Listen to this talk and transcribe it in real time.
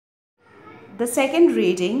The second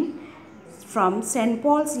reading from St.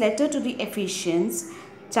 Paul's letter to the Ephesians,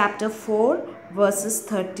 chapter 4, verses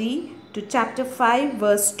 30 to chapter 5,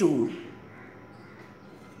 verse 2.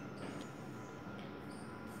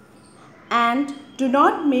 And do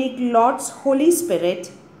not make Lord's Holy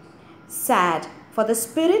Spirit sad, for the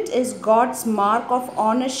Spirit is God's mark of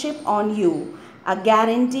ownership on you, a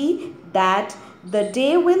guarantee that the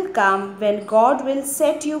day will come when God will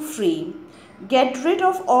set you free. Get rid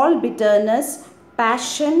of all bitterness,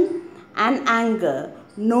 passion, and anger.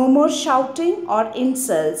 No more shouting or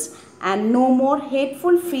insults, and no more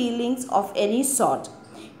hateful feelings of any sort.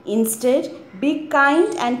 Instead, be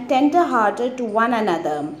kind and tender-hearted to one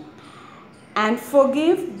another, and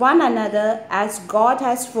forgive one another as God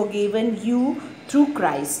has forgiven you through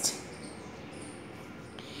Christ.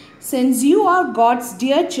 Since you are God's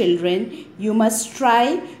dear children, you must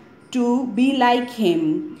strive to be like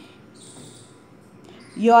Him.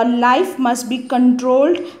 Your life must be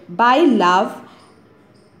controlled by love,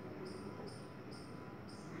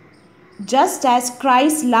 just as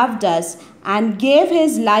Christ loved us and gave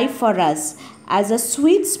His life for us as a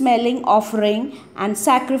sweet-smelling offering and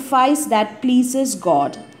sacrifice that pleases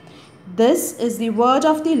God. This is the word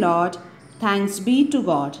of the Lord. Thanks be to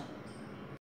God.